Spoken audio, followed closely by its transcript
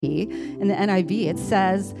In the NIV, it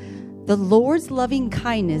says, "The Lord's loving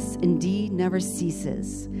kindness indeed never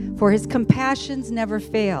ceases, for his compassions never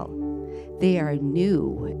fail. They are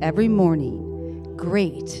new every morning.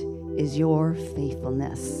 Great is your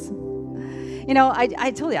faithfulness." You know, I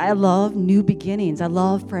told you, I love new beginnings. I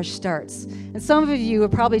love fresh starts. And some of you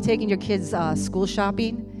have probably taken your kids school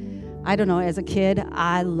shopping. I don't know, as a kid,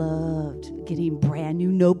 I loved getting brand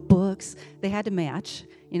new notebooks. They had to match.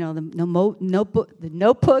 You know, the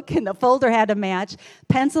notebook and the folder had to match.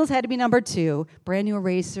 Pencils had to be number 2. Brand new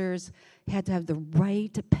erasers. You had to have the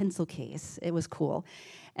right pencil case. It was cool.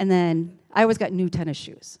 And then I always got new tennis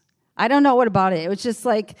shoes. I don't know what about it. It was just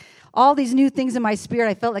like all these new things in my spirit.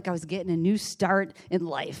 I felt like I was getting a new start in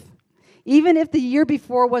life. Even if the year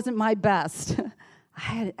before wasn't my best, I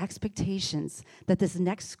had expectations that this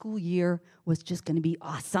next school year was just going to be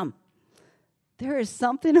awesome. There is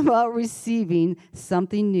something about receiving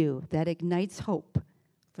something new that ignites hope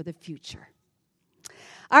for the future.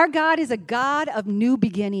 Our God is a God of new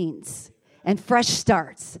beginnings and fresh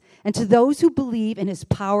starts. And to those who believe in his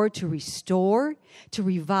power to restore, to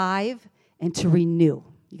revive, and to renew.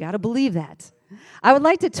 You got to believe that. I would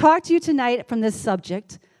like to talk to you tonight from this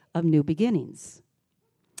subject of new beginnings.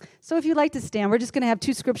 So if you'd like to stand, we're just going to have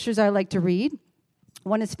 2 scriptures I'd like to read.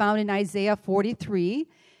 One is found in Isaiah 43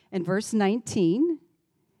 and verse 19.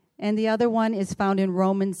 And the other one is found in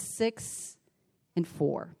Romans 6 and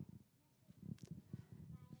 4.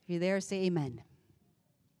 If you're there, say amen.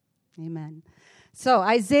 Amen. So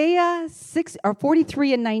Isaiah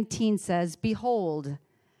 43 and 19 says, "Behold,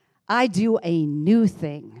 I do a new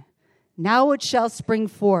thing. Now it shall spring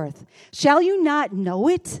forth. Shall you not know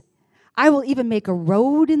it? I will even make a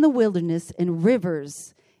road in the wilderness and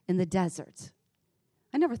rivers in the desert."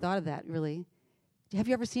 I never thought of that, really. Have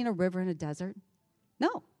you ever seen a river in a desert?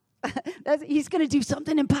 No. He's going to do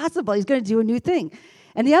something impossible. He's going to do a new thing.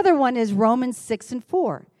 And the other one is Romans 6 and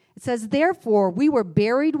 4. It says, "Therefore we were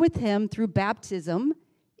buried with him through baptism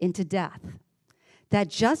into death, that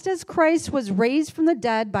just as Christ was raised from the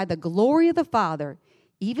dead by the glory of the Father,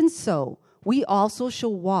 even so we also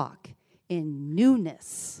shall walk in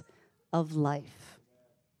newness of life."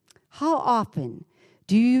 How often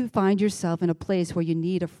do you find yourself in a place where you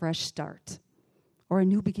need a fresh start or a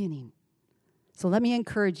new beginning? So let me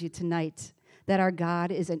encourage you tonight that our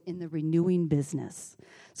God is in the renewing business.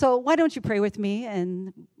 So why don't you pray with me,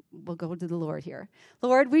 and we'll go to the Lord here.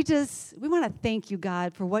 Lord, we want to thank you,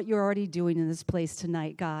 God, for what you're already doing in this place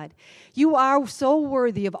tonight, God. You are so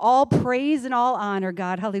worthy of all praise and all honor,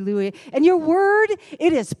 God. Hallelujah. And your word,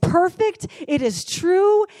 it is perfect. It is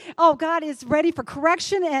true. Oh, God, is ready for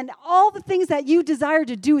correction and all the things that you desire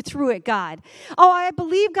to do through it, God. Oh, I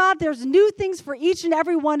believe, God, there's new things for each and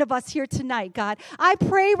every one of us here tonight, God. I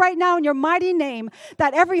pray right now in your mighty name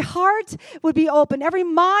that every heart would be open, every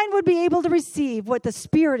mind would be able to receive what the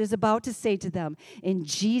Spirit is about to say to them in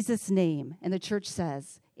Jesus' name. And the church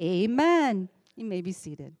says, amen. You may be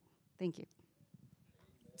seated. Thank you.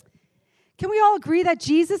 Can we all agree that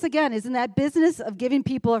Jesus, again, is in that business of giving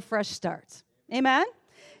people a fresh start? Amen?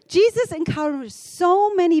 Jesus encountered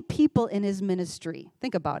so many people in his ministry.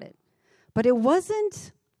 Think about it. But it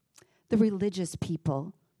wasn't the religious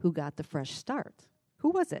people who got the fresh start. Who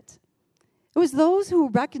was it? It was those who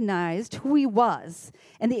recognized who he was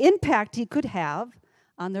and the impact he could have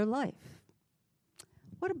on their life.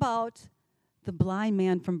 What about the blind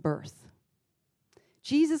man from birth?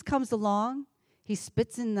 Jesus comes along. He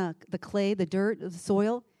spits in the clay, the dirt, the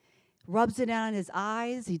soil, rubs it on his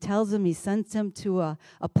eyes. He sends him to a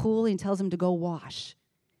pool and tells him to go wash.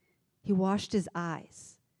 He washed his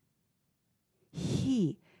eyes.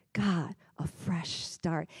 He got a fresh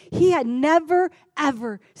start. He had never,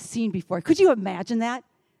 ever seen before. Could you imagine that?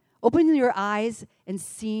 Opening your eyes and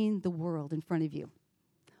seeing the world in front of you.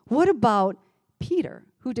 What about Peter,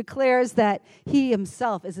 who declares that he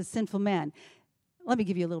himself is a sinful man? Let me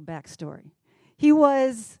give you a little backstory. He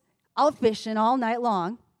was out fishing all night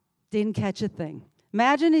long, didn't catch a thing.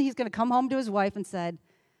 Imagine he's going to come home to his wife and said,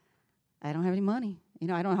 "I don't have any money. I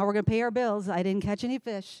don't know how we're going to pay our bills. I didn't catch any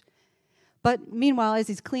fish." But meanwhile, as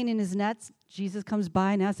he's cleaning his nets, Jesus comes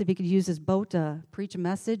by and asks if he could use his boat to preach a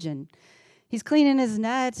message. And he's cleaning his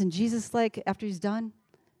nets, and Jesus, after he's done,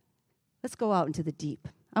 "Let's go out into the deep.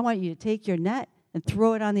 I want you to take your net and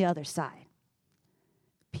throw it on the other side."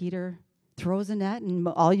 Peter throws a net, and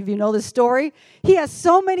all of you know the story. He has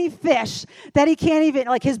so many fish that he can't even,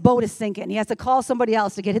 his boat is sinking. He has to call somebody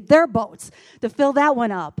else to get their boats to fill that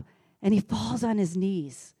one up. And he falls on his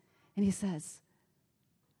knees, and he says,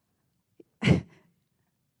 "I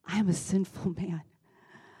am a sinful man."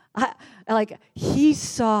 He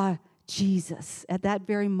saw Jesus at that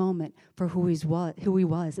very moment for who he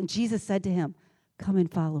was. And Jesus said to him, come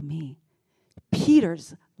and follow me.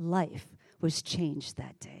 Peter's life was changed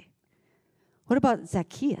that day. What about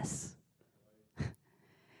Zacchaeus?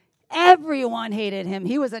 Everyone hated him.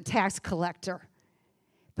 He was a tax collector.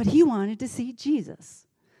 But he wanted to see Jesus.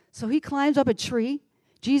 So he climbs up a tree.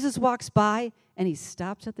 Jesus walks by, and he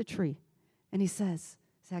stops at the tree. And he says,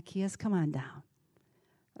 Zacchaeus, come on down.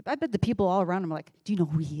 I bet the people all around him are like, do you know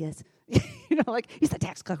who he is? Like, he's the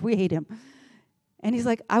tax collector. We hate him. And he's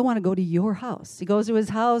like, I want to go to your house. He goes to his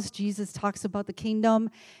house. Jesus talks about the kingdom,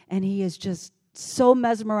 and he is just so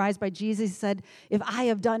mesmerized by Jesus. He said, if I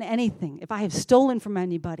have done anything, if I have stolen from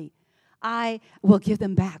anybody, I will give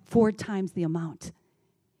them back 4 times the amount.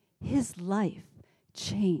 His life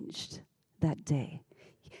changed that day.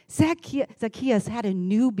 Zacchaeus had a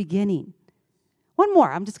new beginning. One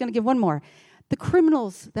more. I'm just going to give one more. The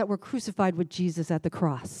criminals that were crucified with Jesus at the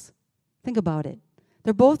cross. Think about it.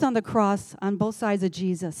 They're both on the cross on both sides of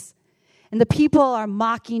Jesus. And the people are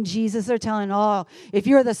mocking Jesus. They're telling, oh, if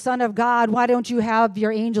you're the Son of God, why don't you have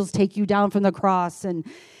your angels take you down from the cross? And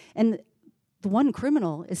the one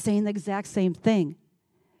criminal is saying the exact same thing.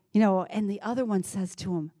 And the other one says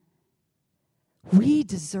to him, we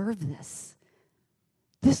deserve this.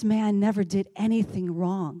 This man never did anything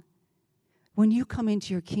wrong. When you come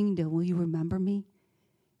into your kingdom, will you remember me?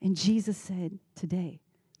 And Jesus said, today,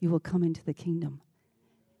 you will come into the kingdom.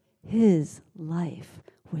 His life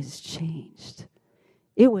was changed.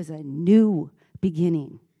 It was a new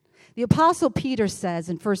beginning. The Apostle Peter says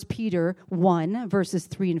in 1 Peter 1, verses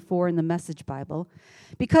 3 and 4 in the Message Bible,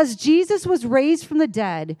 because Jesus was raised from the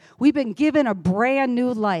dead, we've been given a brand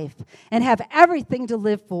new life and have everything to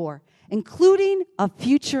live for, including a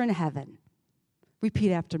future in heaven.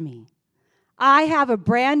 Repeat after me. I have a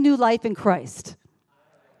brand new life in Christ.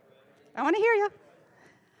 I want to hear you.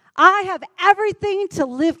 I have everything to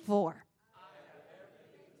live for.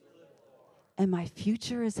 And my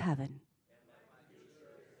future is heaven.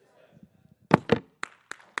 God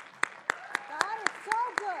is so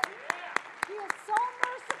good. He is so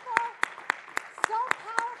merciful, so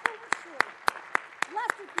powerful and true.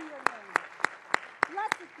 Blessed be your name.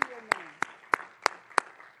 Blessed be your name.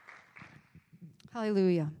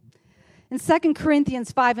 Hallelujah. In 2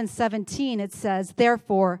 Corinthians 5 and 17, it says,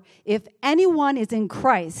 therefore, if anyone is in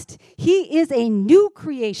Christ, he is a new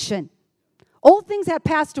creation. Old things have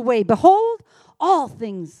passed away. Behold, all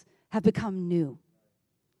things have become new.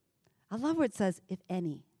 I love where it says, if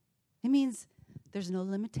any. It means there's no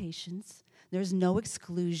limitations. There's no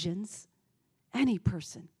exclusions. Any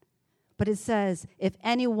person. But it says, if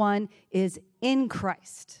anyone is in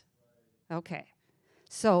Christ. Okay.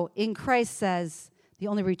 So in Christ says, the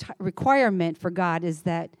only requirement for God is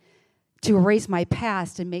that to erase my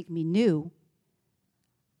past and make me new,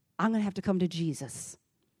 I'm going to have to come to Jesus.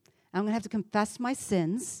 I'm going to have to confess my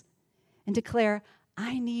sins and declare,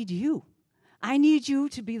 I need you. I need you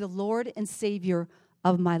to be the Lord and Savior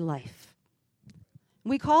of my life.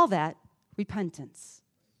 We call that repentance.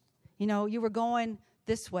 You were going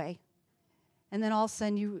this way, and then all of a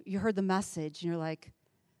sudden you heard the message, and you're like,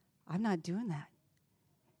 I'm not doing that.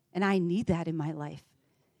 And I need that in my life.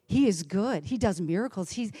 He is good. He does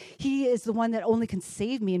miracles. He is the one that only can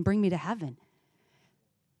save me and bring me to heaven.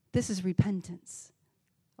 This is repentance.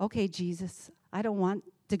 Okay, Jesus, I don't want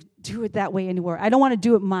to do it that way anymore. I don't want to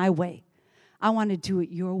do it my way. I want to do it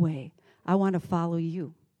your way. I want to follow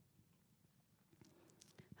you.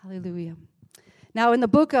 Hallelujah. Now, in the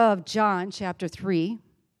book of John, chapter 3,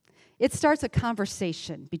 it starts a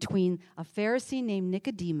conversation between a Pharisee named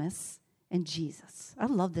Nicodemus and Jesus. I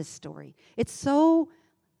love this story. It's so,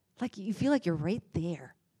 like, you feel like you're right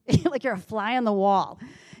there. Like you're a fly on the wall.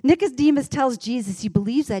 Nicodemus tells Jesus he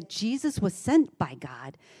believes that Jesus was sent by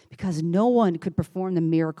God because no one could perform the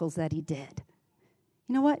miracles that he did.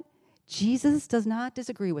 You know what? Jesus does not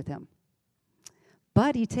disagree with him.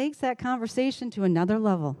 But he takes that conversation to another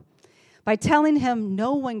level by telling him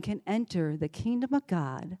no one can enter the kingdom of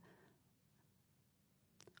God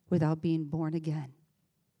without being born again.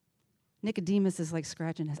 Nicodemus is like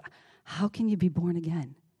scratching his, how can you be born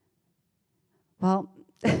again? Well,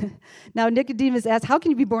 now Nicodemus asks, how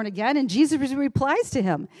can you be born again? And Jesus replies to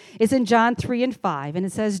him. It's in John 3 and 5. And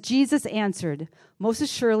it says, Jesus answered, most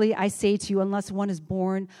assuredly I say to you, unless one is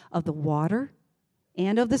born of the water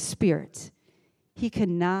and of the Spirit, he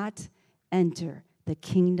cannot enter the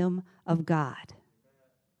kingdom of God.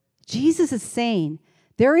 Jesus is saying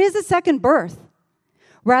there is a second birth.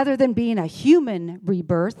 Rather than being a human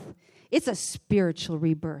rebirth, it's a spiritual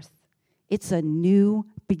rebirth. It's a new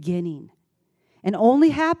beginning. And only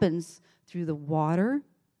happens through the water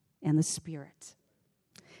and the Spirit.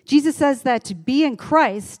 Jesus says that to be in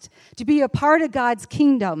Christ, to be a part of God's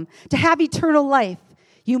kingdom, to have eternal life,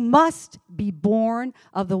 you must be born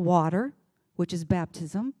of the water, which is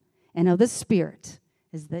baptism, and of the Spirit,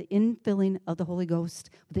 is the infilling of the Holy Ghost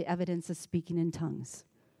with the evidence of speaking in tongues.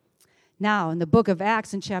 Now, in the book of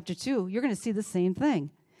Acts in chapter 2, you're going to see the same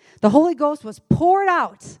thing. The Holy Ghost was poured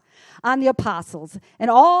out on the apostles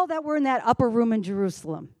and all that were in that upper room in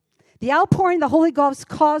Jerusalem. The outpouring of the Holy Ghost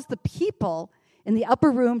caused the people in the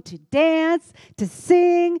upper room to dance, to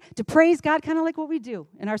sing, to praise God, kind of like what we do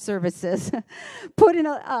in our services, but in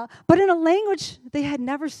a language they had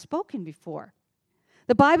never spoken before.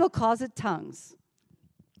 The Bible calls it tongues.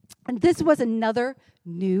 And this was another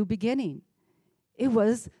new beginning. It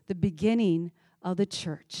was the beginning of the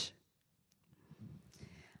church.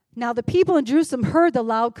 Now, the people in Jerusalem heard the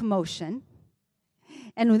loud commotion,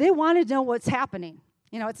 and they wanted to know what's happening.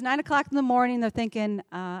 You know, it's 9 o'clock in the morning. They're thinking,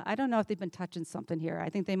 I don't know if they've been touching something here. I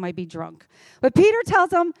think they might be drunk. But Peter tells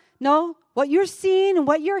them, no, what you're seeing and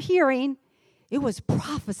what you're hearing, it was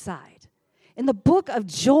prophesied in the book of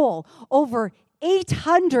Joel over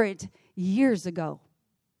 800 years ago.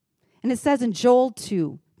 And it says in Joel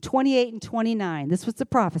 2:28 and 29, this was the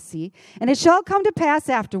prophecy, and it shall come to pass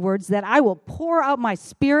afterwards that I will pour out my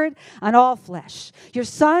spirit on all flesh. Your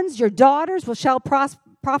sons, your daughters shall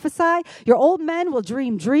prophesy. Your old men will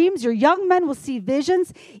dream dreams. Your young men will see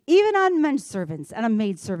visions. Even on men servants and on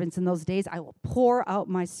maid servants in those days, I will pour out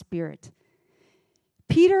my spirit.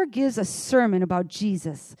 Peter gives a sermon about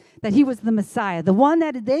Jesus, that he was the Messiah, the one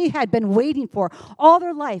that they had been waiting for all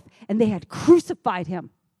their life, and they had crucified him.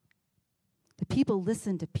 The people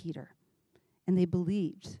listened to Peter, and they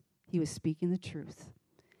believed he was speaking the truth.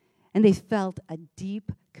 And they felt a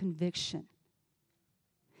deep conviction.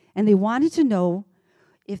 And they wanted to know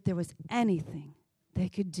if there was anything they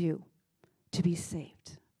could do to be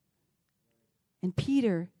saved. And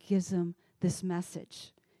Peter gives them this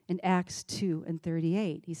message in Acts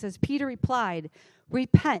 2:38. He says, Peter replied,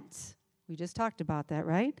 repent. We just talked about that,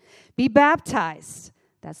 right? Be baptized.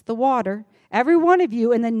 That's the water. Every one of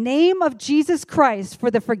you in the name of Jesus Christ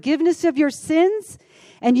for the forgiveness of your sins,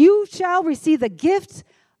 and you shall receive the gift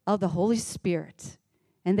of the Holy Spirit.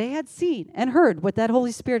 And they had seen and heard what that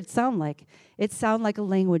Holy Spirit sounded like. It sounded like a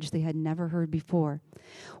language they had never heard before.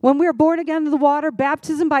 When we are born again of the water,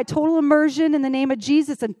 baptism by total immersion in the name of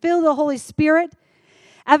Jesus and filled with the Holy Spirit,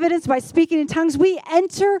 evidenced by speaking in tongues, we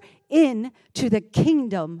enter into the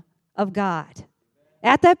kingdom of God.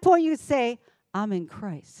 At that point, you say, I'm in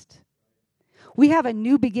Christ. We have a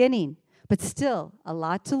new beginning, but still a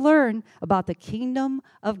lot to learn about the kingdom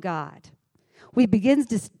of God. We begin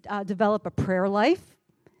to develop a prayer life.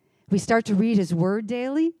 We start to read his word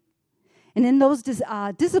daily. And in those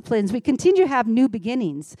disciplines, we continue to have new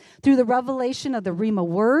beginnings through the revelation of the Rhema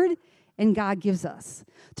word and God gives us.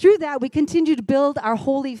 Through that, we continue to build our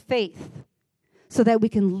holy faith so that we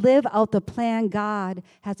can live out the plan God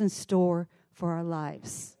has in store for our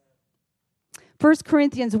lives. 1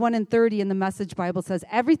 Corinthians 1:30 in the Message Bible says,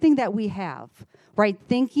 everything that we have, right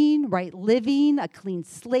thinking, right living, a clean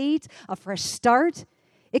slate, a fresh start,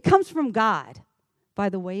 it comes from God by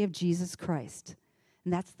the way of Jesus Christ.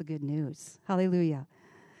 And that's the good news. Hallelujah.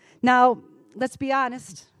 Now, let's be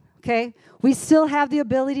honest, okay? We still have the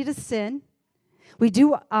ability to sin. So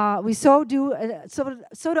do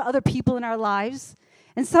other people in our lives.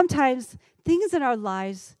 And sometimes things in our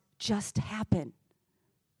lives just happen.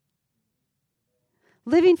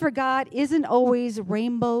 Living for God isn't always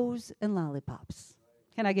rainbows and lollipops.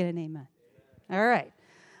 Can I get an amen? All right.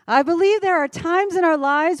 I believe there are times in our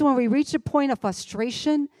lives when we reach a point of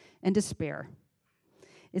frustration and despair.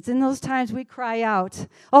 It's in those times we cry out,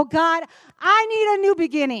 oh God, I need a new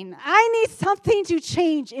beginning. I need something to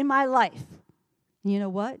change in my life. And you know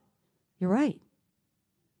what? You're right.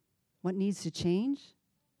 What needs to change?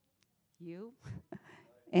 You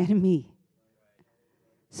and me.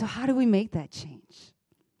 So how do we make that change?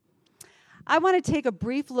 I want to take a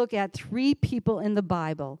brief look at 3 people in the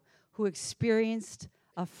Bible who experienced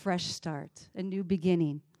a fresh start, a new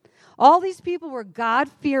beginning. All these people were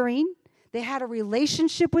God-fearing. They had a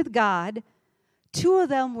relationship with God. 2 of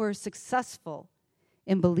them were successful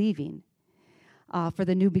in believing for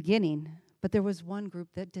the new beginning, but there was one group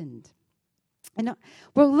that didn't. And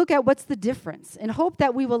we'll look at what's the difference and hope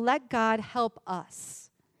that we will let God help us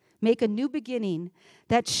make a new beginning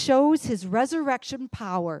that shows his resurrection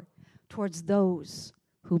power towards those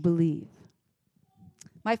who believe.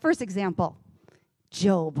 My first example,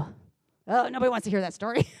 Job. Oh, nobody wants to hear that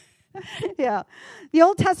story. Yeah. The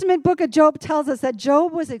Old Testament book of Job tells us that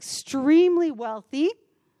Job was extremely wealthy.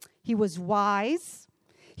 He was wise.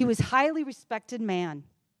 He was a highly respected man.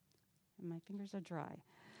 And my fingers are dry.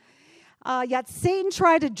 Yet Satan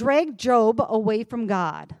tried to drag Job away from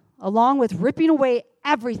God, along with ripping away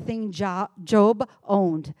everything Job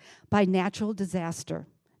owned by natural disaster.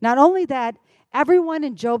 Not only that, everyone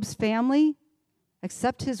in Job's family,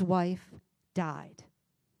 except his wife, died.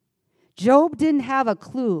 Job didn't have a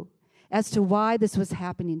clue as to why this was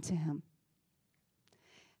happening to him.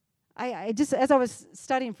 I just, as I was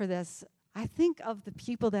studying for this, I think of the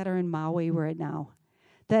people that are in Maui right now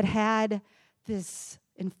that had this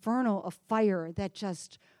inferno of fire that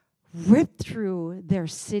just ripped through their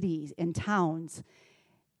cities and towns.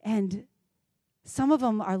 And some of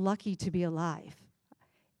them are lucky to be alive.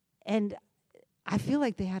 And I feel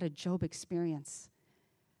like they had a Job experience.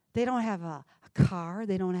 They don't have a car.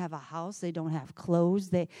 They don't have a house. They don't have clothes.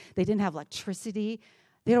 They didn't have electricity.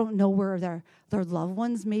 They don't know where their loved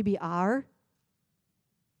ones maybe are.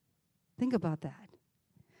 Think about that.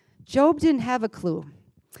 Job didn't have a clue.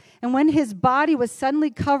 And when his body was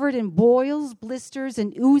suddenly covered in boils, blisters,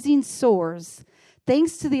 and oozing sores,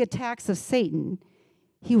 thanks to the attacks of Satan,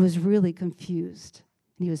 he was really confused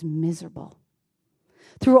and he was miserable.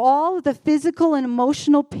 Through all of the physical and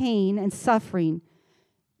emotional pain and suffering,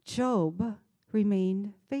 Job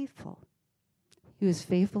remained faithful. He was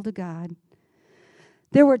faithful to God.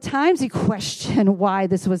 There were times he questioned why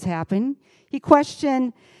this was happening. He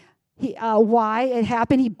questioned why it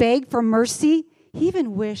happened. He begged for mercy. He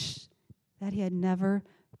even wished that he had never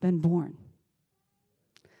been born.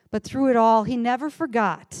 But through it all, he never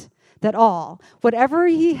forgot that whatever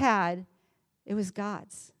he had, it was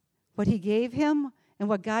God's. What he gave him and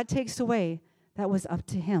what God takes away, that was up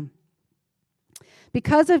to him.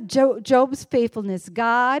 Because of Job's faithfulness,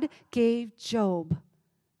 God gave Job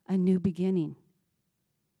a new beginning.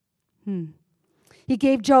 He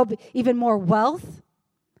gave Job even more wealth.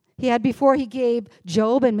 He gave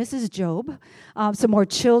Job and Mrs. Job some more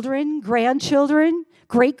children, grandchildren,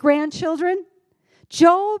 great-grandchildren.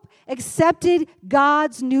 Job accepted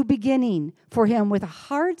God's new beginning for him with a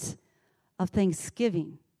heart of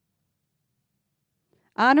thanksgiving.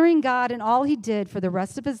 Honoring God in all he did for the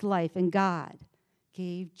rest of his life, and God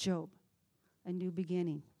gave Job a new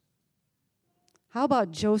beginning. How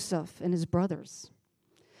about Joseph and his brothers?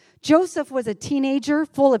 Joseph was a teenager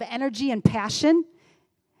full of energy and passion.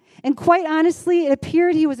 And quite honestly, it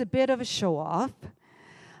appeared he was a bit of a show-off.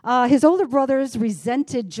 His older brothers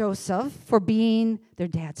resented Joseph for being their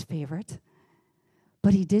dad's favorite.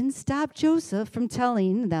 But he didn't stop Joseph from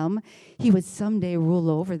telling them he would someday rule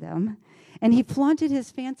over them. And he flaunted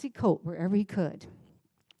his fancy coat wherever he could.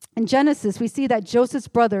 In Genesis, we see that Joseph's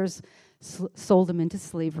brothers sold him into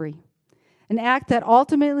slavery, an act that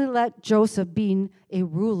ultimately led Joseph being a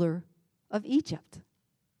ruler of Egypt.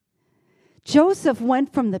 Joseph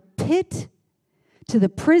went from the pit to the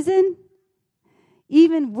prison,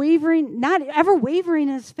 not ever wavering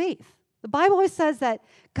in his faith. The Bible always says that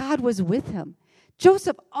God was with him.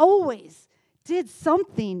 Joseph always did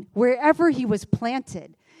something wherever he was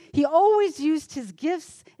planted. He always used his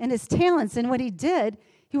gifts and his talents, and when he did,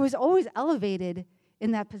 he was always elevated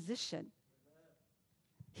in that position.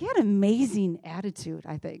 He had an amazing attitude,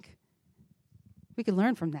 I think. We could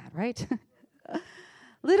learn from that, right?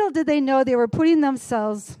 Little did they know they were putting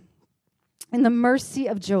themselves in the mercy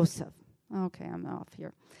of Joseph. Okay, I'm off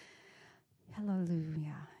here.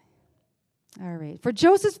 Hallelujah. All right. For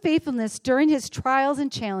Joseph's faithfulness during his trials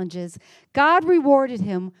and challenges, God rewarded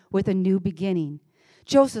him with a new beginning.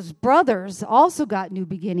 Joseph's brothers also got new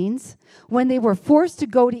beginnings when they were forced to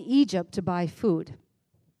go to Egypt to buy food.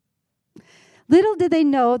 Little did they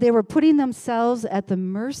know they were putting themselves at the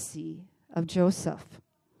mercy of Joseph.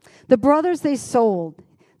 The brother they sold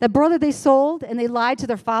and they lied to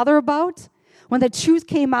their father about, when the truth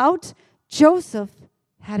came out, Joseph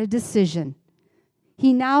had a decision.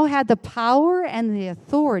 He now had the power and the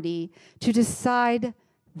authority to decide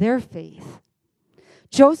their faith.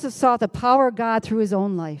 Joseph saw the power of God through his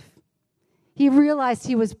own life. He realized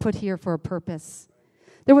he was put here for a purpose.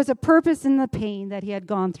 There was a purpose in the pain that he had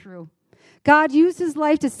gone through. God used his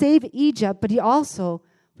life to save Egypt, but he also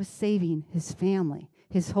was saving his family,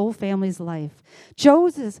 his whole family's life.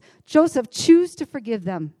 Joseph chose to forgive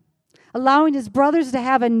them, allowing his brothers to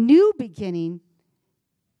have a new beginning,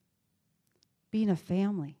 being a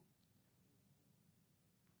family.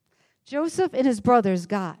 Joseph and his brothers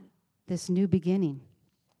got this new beginning.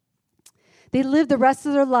 They lived the rest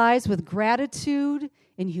of their lives with gratitude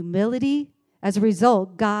and humility. As a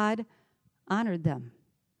result, God honored them.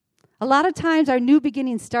 A lot of times our new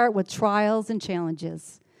beginnings start with trials and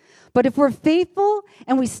challenges. But if we're faithful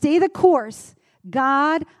and we stay the course,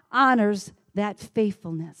 God honors that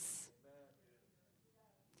faithfulness.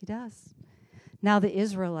 He does. Now the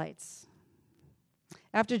Israelites.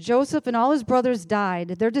 After Joseph and all his brothers died,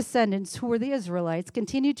 their descendants, who were the Israelites,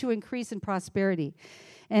 continued to increase in prosperity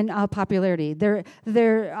and popularity. This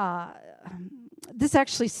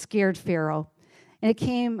actually scared Pharaoh, and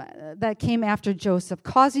that came after Joseph,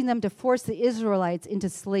 causing them to force the Israelites into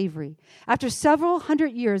slavery. After several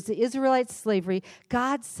hundred years of Israelite slavery,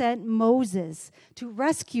 God sent Moses to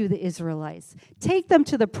rescue the Israelites, take them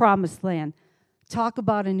to the promised land. Talk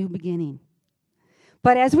about a new beginning.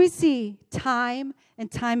 But as we see time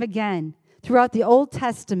and time again throughout the Old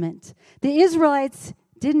Testament, the Israelites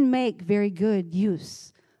didn't make very good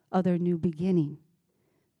use of their new beginning.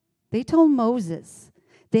 They told Moses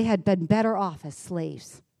they had been better off as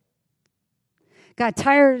slaves. Got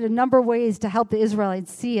tired of a number of ways to help the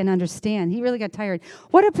Israelites see and understand. He really got tired.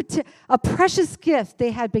 What a precious gift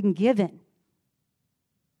they had been given.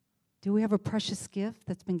 Do we have a precious gift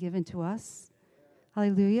that's been given to us?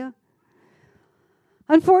 Hallelujah.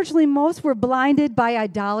 Unfortunately, most were blinded by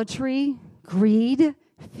idolatry, greed,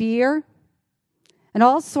 fear, and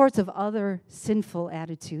all sorts of other sinful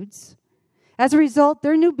attitudes. As a result,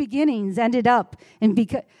 their new beginnings ended up in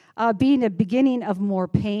being a beginning of more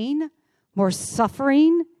pain, more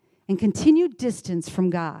suffering, and continued distance from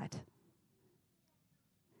God.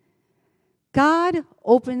 God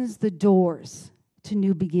opens the doors to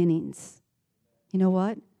new beginnings. You know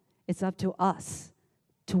what? It's up to us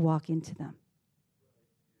to walk into them.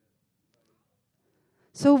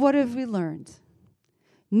 So what have we learned?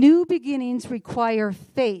 New beginnings require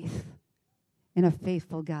faith in a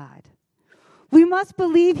faithful God. We must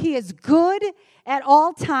believe He is good at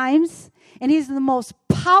all times, and He's the most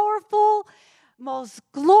powerful, most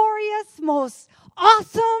glorious, most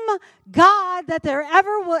awesome God that there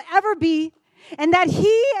will ever be, and that He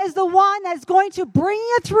is the one that's going to bring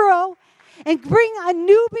you through and bring a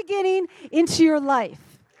new beginning into your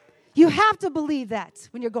life. You have to believe that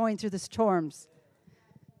when you're going through the storms.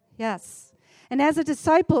 Yes. And as a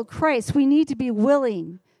disciple of Christ, we need to be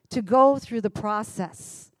willing to go through the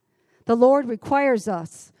process. The Lord requires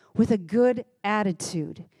us with a good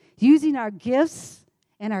attitude, using our gifts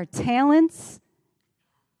and our talents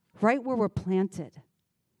right where we're planted.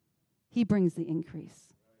 He brings the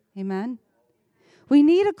increase. Amen? We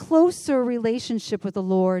need a closer relationship with the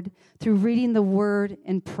Lord through reading the Word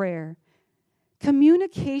and prayer.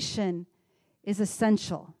 Communication is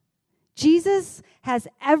essential. Jesus has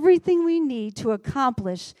everything we need to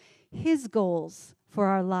accomplish His goals for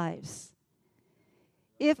our lives.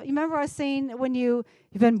 If you remember I was saying when you've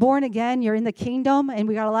been born again, you're in the kingdom, and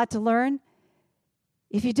we got a lot to learn.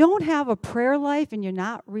 If you don't have a prayer life and you're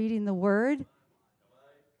not reading the Word,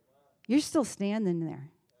 you're still standing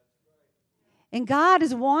there. And God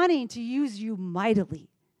is wanting to use you mightily.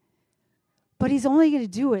 But He's only going to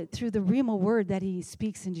do it through the Rhema word that He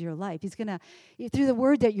speaks into your life. He's going to, through the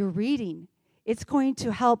word that you're reading, it's going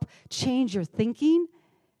to help change your thinking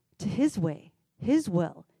to His way, His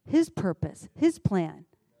will, His purpose, His plan.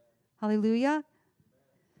 Hallelujah.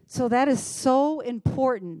 So that is so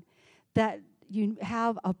important that you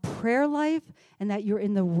have a prayer life and that you're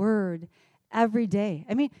in the Word every day.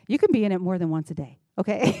 I mean, you can be in it more than once a day,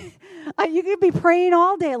 okay? You can be praying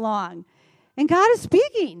all day long. And God is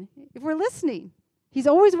speaking if we're listening. He's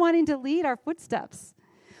always wanting to lead our footsteps.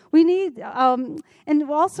 We need, and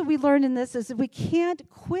also we learned in this is that we can't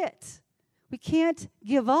quit. We can't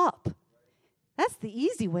give up. That's the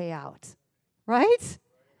easy way out, right?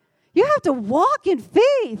 You have to walk in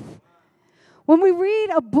faith. When we read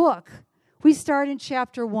a book, we start in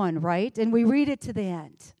chapter 1, right? And we read it to the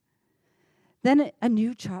end. Then a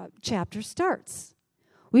new chapter starts.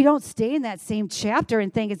 We don't stay in that same chapter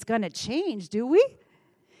and think it's going to change, do we?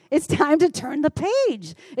 It's time to turn the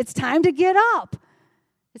page. It's time to get up.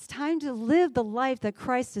 It's time to live the life that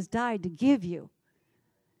Christ has died to give you.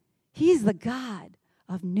 He's the God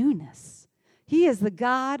of newness. He is the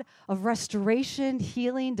God of restoration,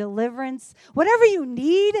 healing, deliverance. Whatever you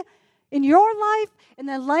need in your life and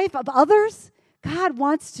the life of others, God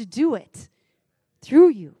wants to do it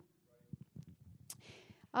through you.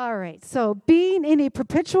 All right, so being in a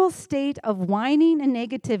perpetual state of whining and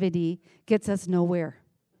negativity gets us nowhere,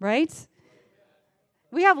 right?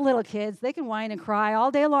 We have little kids. They can whine and cry all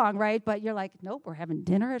day long, right? But you're like, nope, we're having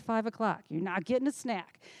dinner at 5 o'clock. You're not getting a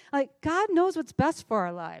snack. Like, God knows what's best for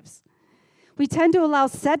our lives. We tend to allow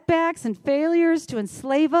setbacks and failures to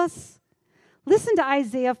enslave us. Listen to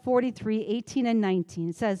Isaiah 43, 18 and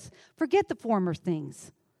 19. It says, forget the former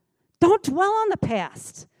things. Don't dwell on the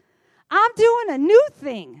past. I'm doing a new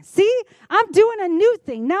thing. See, I'm doing a new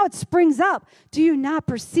thing. Now it springs up. Do you not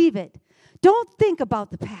perceive it? Don't think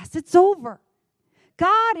about the past. It's over.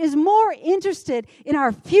 God is more interested in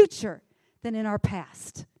our future than in our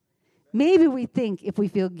past. Maybe we think if we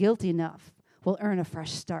feel guilty enough, we'll earn a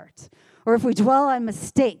fresh start. Or if we dwell on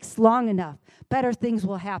mistakes long enough, better things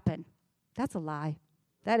will happen. That's a lie.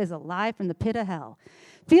 That is a lie from the pit of hell.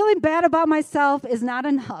 Feeling bad about myself is not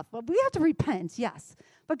enough. But we have to repent, yes.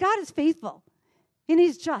 But God is faithful, and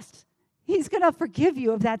He's just. He's going to forgive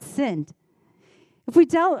you of that sin. If we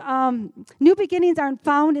new beginnings aren't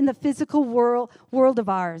found in the physical world of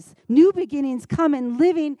ours. New beginnings come in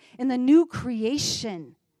living in the new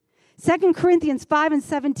creation. 2 Corinthians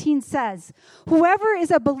 5:17 says, whoever is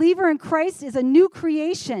a believer in Christ is a new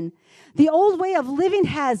creation. The old way of living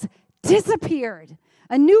has disappeared.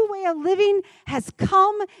 A new way of living has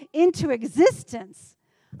come into existence.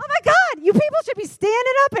 Oh my God, you people should be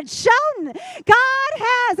standing up and shouting. God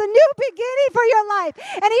has a new beginning for your life,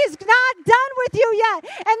 and He's not done with you yet.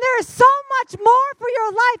 And there is so much more for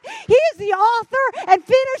your life. He is the author and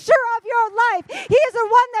finisher of your life. He is the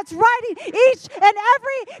one that's writing each and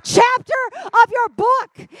every chapter of your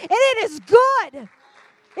book. And it is good.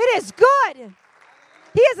 It is good.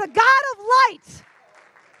 He is a God of light,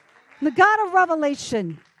 the God of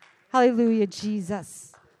revelation. Hallelujah,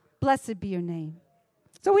 Jesus. Blessed be your name.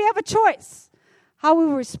 So we have a choice. How we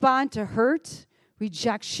respond to hurt,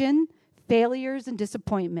 rejection, failures, and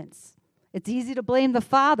disappointments. It's easy to blame the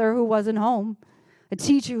father who wasn't home, a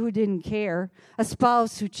teacher who didn't care, a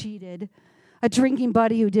spouse who cheated, a drinking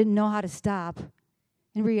buddy who didn't know how to stop.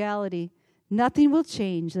 In reality, nothing will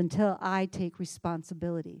change until I take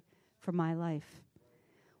responsibility for my life.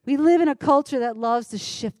 We live in a culture that loves to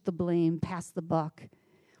shift the blame, pass the buck.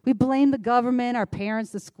 We blame the government, our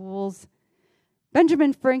parents, the schools.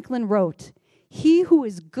 Benjamin Franklin wrote, he who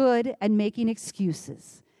is good at making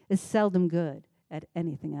excuses is seldom good at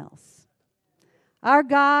anything else. Our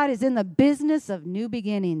God is in the business of new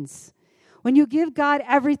beginnings. When you give God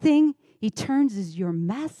everything, He turns your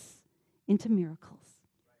mess into miracles.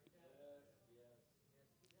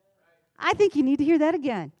 I think you need to hear that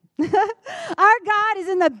again. Our God is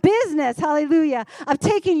in the business, hallelujah, of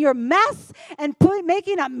taking your mess and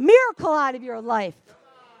making a miracle out of your life.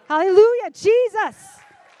 Hallelujah, Jesus.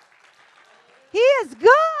 He is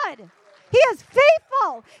good. He is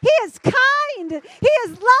faithful. He is kind. He is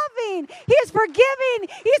loving. He is forgiving.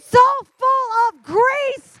 He's so full of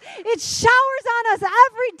grace. It showers on us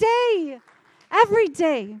every day. Every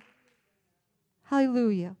day.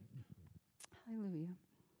 Hallelujah. Hallelujah.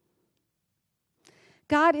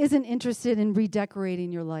 God isn't interested in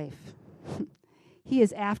redecorating your life. He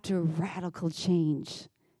is after radical change,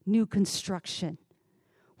 new construction.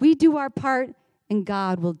 We do our part, and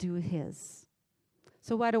God will do His.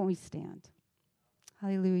 So why don't we stand?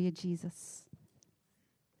 Hallelujah, Jesus.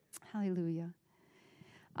 Hallelujah.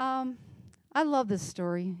 I love this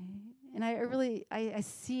story, and I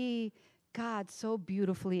see God so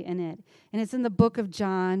beautifully in it. And it's in the book of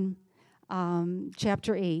John,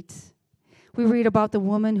 chapter 8. We read about the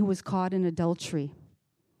woman who was caught in adultery.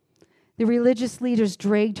 The religious leaders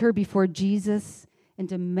dragged her before Jesus and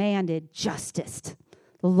demanded justice.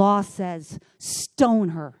 The law says, stone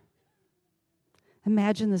her.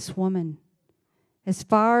 Imagine this woman. As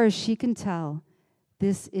far as she can tell,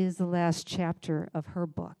 this is the last chapter of her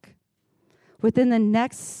book. Within the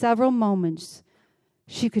next several moments,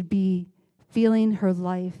 she could be feeling her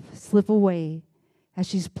life slip away as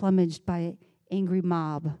she's plumaged by an angry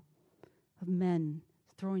mob of men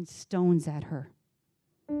throwing stones at her.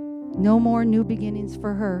 No more new beginnings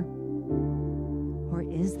for her. Or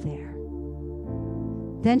is there?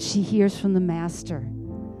 Then she hears from the Master,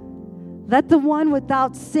 let the one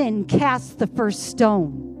without sin cast the first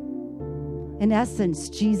stone. In essence,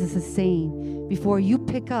 Jesus is saying, before you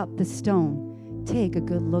pick up the stone, take a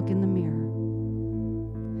good look in the mirror.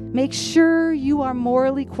 Make sure you are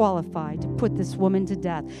morally qualified to put this woman to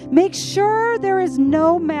death. Make sure there is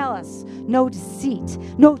no malice, no deceit,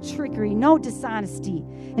 no trickery, no dishonesty.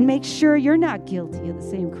 And make sure you're not guilty of the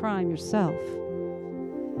same crime yourself.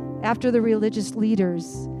 After the religious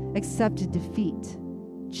leaders accepted defeat,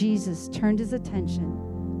 Jesus turned His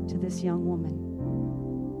attention to this young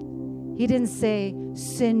woman. He didn't say,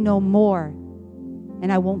 sin no more,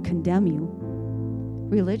 and I won't condemn you.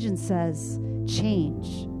 Religion says,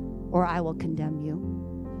 change, or I will condemn you.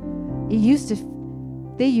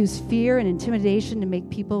 They use fear and intimidation to make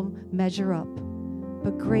people measure up.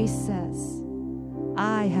 But grace says,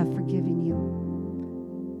 I have forgiven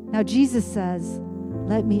you. Now Jesus says,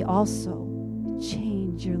 let me also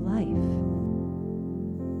change your life.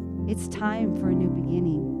 It's time for a new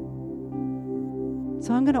beginning.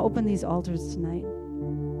 So I'm going to open these altars tonight.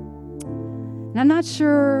 And I'm not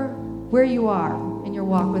sure where you are in your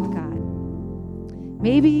walk with God.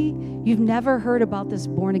 Maybe you've never heard about this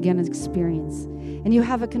born-again experience, and you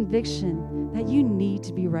have a conviction that you need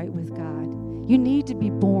to be right with God. You need to be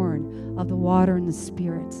born of the water and the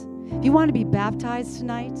Spirit. If you want to be baptized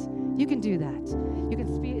tonight, you can do that. You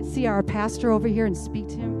can see our pastor over here and speak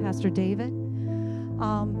to him, Pastor David.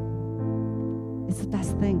 It's the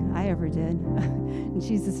best thing I ever did. In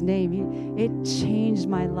Jesus' name, it changed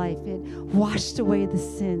my life. It washed away the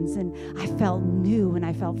sins, and I felt new, and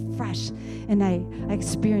I felt fresh, and I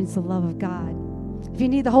experienced the love of God. If you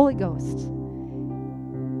need the Holy Ghost,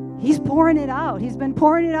 He's pouring it out. He's been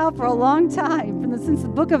pouring it out for a long time, since the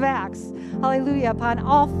book of Acts. Hallelujah, upon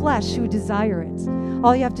all flesh who desire it.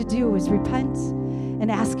 All you have to do is repent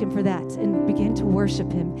and ask Him for that and begin to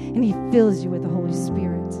worship Him, and He fills you with the Holy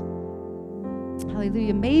Spirit.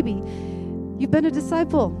 Hallelujah. Maybe you've been a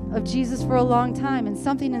disciple of Jesus for a long time, and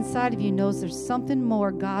something inside of you knows there's something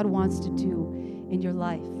more God wants to do in your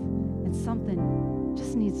life, and something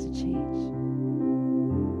just needs to change.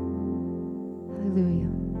 Hallelujah.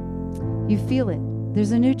 You feel it.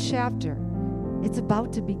 There's a new chapter. It's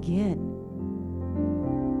about to begin.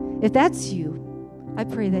 If that's you, I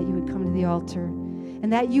pray that you would come to the altar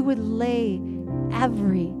and that you would lay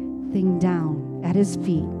everything down at His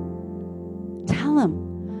feet. Tell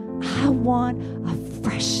Him, I want a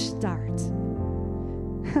fresh start.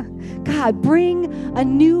 God, bring a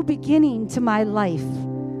new beginning to my life.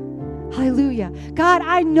 Hallelujah. God,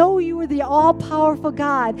 I know You are the all-powerful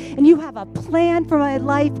God, and You have a plan for my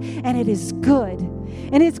life, and it is good.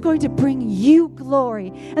 And it's going to bring You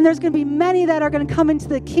glory. And there's going to be many that are going to come into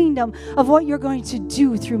the kingdom of what You're going to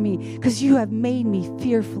do through me, because You have made me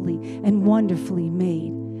fearfully and wonderfully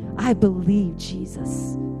made. I believe,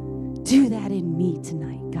 Jesus. Do that in me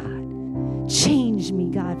tonight, God. Change me,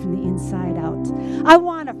 God, from the inside out. I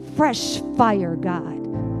want a fresh fire, God.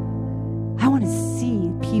 I want to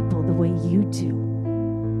see people the way You do.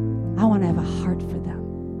 I want to have a heart for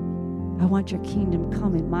them. I want Your kingdom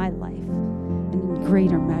come in my life and in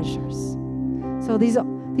greater measures. So these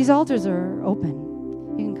altars are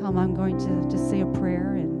open. You can come. I'm going to just say a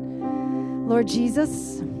prayer. And Lord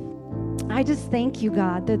Jesus, I just thank You,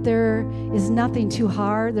 God, that there is nothing too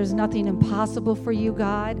hard. There's nothing impossible for You,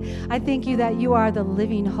 God. I thank You that You are the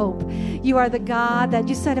living hope. You are the God that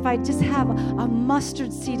You said if I just have a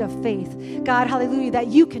mustard seed of faith, God, hallelujah, that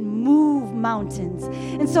You can move mountains.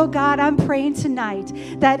 And so, God, I'm praying tonight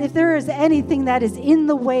that if there is anything that is in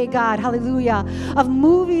the way, God, hallelujah, of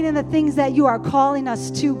moving in the things that You are calling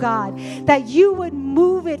us to, God, that You would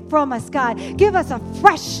move it from us, God. Give us a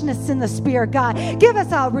freshness in the spirit, God. Give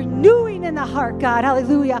us a renewing in the heart, God,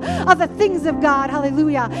 hallelujah, of the things of God,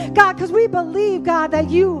 hallelujah. God, because we believe, God,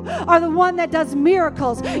 that You are the one that does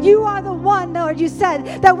miracles. You are the one, Lord, You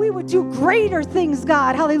said that we would do greater things,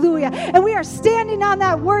 God, hallelujah. And we are standing on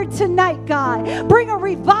that word tonight, God. Bring a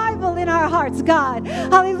revival in our hearts, God,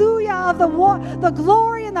 hallelujah, of the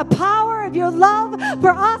glory and the power of Your love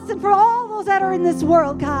for us and for all those that are in this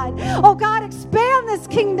world, God. Oh, God, expand this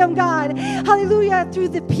kingdom, God, hallelujah, through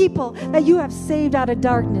the people that You have saved out of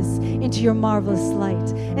darkness into Your marvelous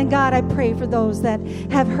light. And God, I pray for those that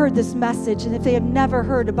have heard this message, and if they have never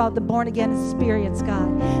heard about the born-again experience,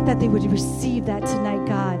 God, that they would receive that tonight,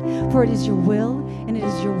 God, for it is Your will and it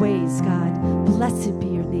is Your ways, God. Blessed be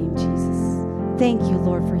Your name, Jesus. Thank You,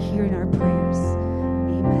 Lord, for hearing our prayers.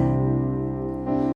 Amen.